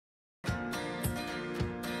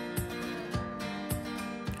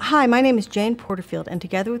Hi, my name is Jane Porterfield, and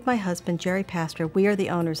together with my husband, Jerry Pastor, we are the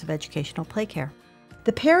owners of Educational Playcare.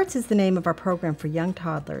 The Parrots is the name of our program for young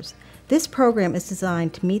toddlers. This program is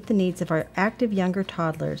designed to meet the needs of our active younger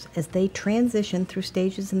toddlers as they transition through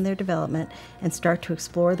stages in their development and start to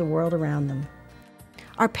explore the world around them.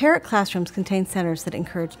 Our Parrot classrooms contain centers that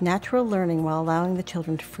encourage natural learning while allowing the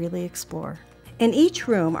children to freely explore. In each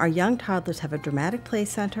room, our young toddlers have a dramatic play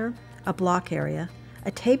center, a block area,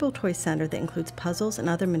 a table toy center that includes puzzles and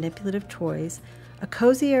other manipulative toys, a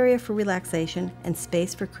cozy area for relaxation, and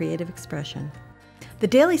space for creative expression. The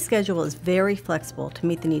daily schedule is very flexible to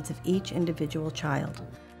meet the needs of each individual child.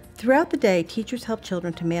 Throughout the day, teachers help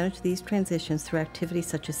children to manage these transitions through activities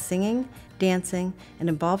such as singing, dancing, and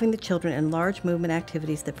involving the children in large movement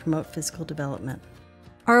activities that promote physical development.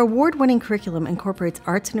 Our award-winning curriculum incorporates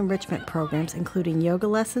arts and enrichment programs including yoga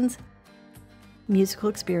lessons, musical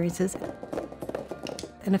experiences,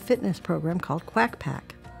 and a fitness program called Quack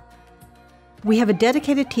Pack. We have a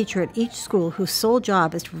dedicated teacher at each school whose sole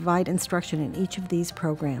job is to provide instruction in each of these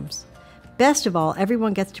programs. Best of all,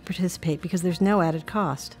 everyone gets to participate because there's no added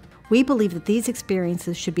cost. We believe that these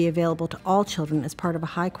experiences should be available to all children as part of a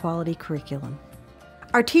high-quality curriculum.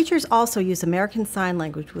 Our teachers also use American Sign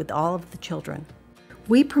Language with all of the children.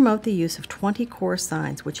 We promote the use of 20 core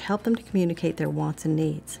signs which help them to communicate their wants and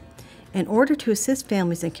needs. In order to assist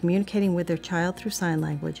families in communicating with their child through sign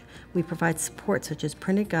language, we provide support such as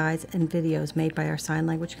printed guides and videos made by our sign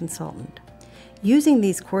language consultant. Using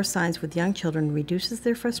these core signs with young children reduces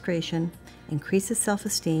their frustration, increases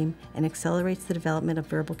self-esteem, and accelerates the development of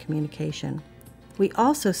verbal communication. We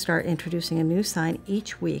also start introducing a new sign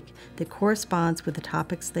each week that corresponds with the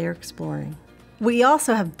topics they are exploring. We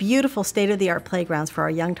also have beautiful state-of-the-art playgrounds for our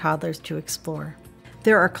young toddlers to explore.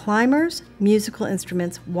 There are climbers, musical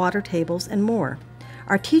instruments, water tables, and more.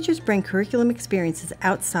 Our teachers bring curriculum experiences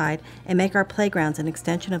outside and make our playgrounds an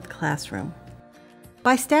extension of the classroom.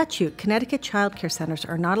 By statute, Connecticut child care centers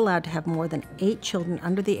are not allowed to have more than 8 children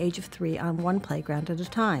under the age of 3 on one playground at a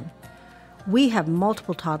time. We have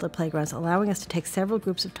multiple toddler playgrounds, allowing us to take several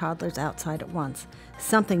groups of toddlers outside at once,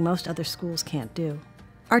 something most other schools can't do.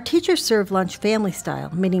 Our teachers serve lunch family style,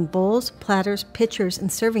 meaning bowls, platters, pitchers, and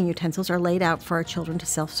serving utensils are laid out for our children to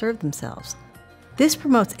self-serve themselves. This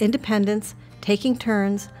promotes independence, taking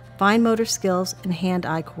turns, fine motor skills, and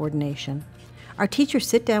hand-eye coordination. Our teachers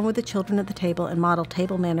sit down with the children at the table and model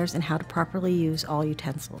table manners and how to properly use all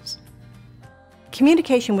utensils.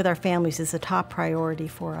 Communication with our families is a top priority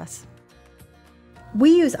for us.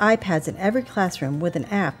 We use iPads in every classroom with an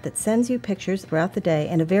app that sends you pictures throughout the day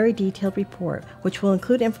and a very detailed report, which will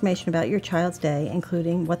include information about your child's day,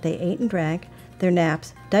 including what they ate and drank, their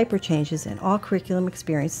naps, diaper changes, and all curriculum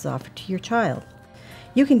experiences offered to your child.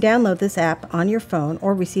 You can download this app on your phone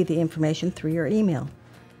or receive the information through your email.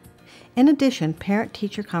 In addition,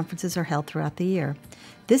 parent-teacher conferences are held throughout the year.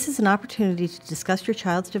 This is an opportunity to discuss your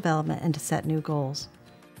child's development and to set new goals.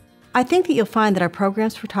 I think that you'll find that our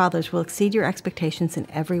programs for toddlers will exceed your expectations in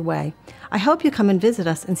every way. I hope you come and visit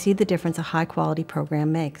us and see the difference a high-quality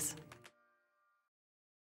program makes.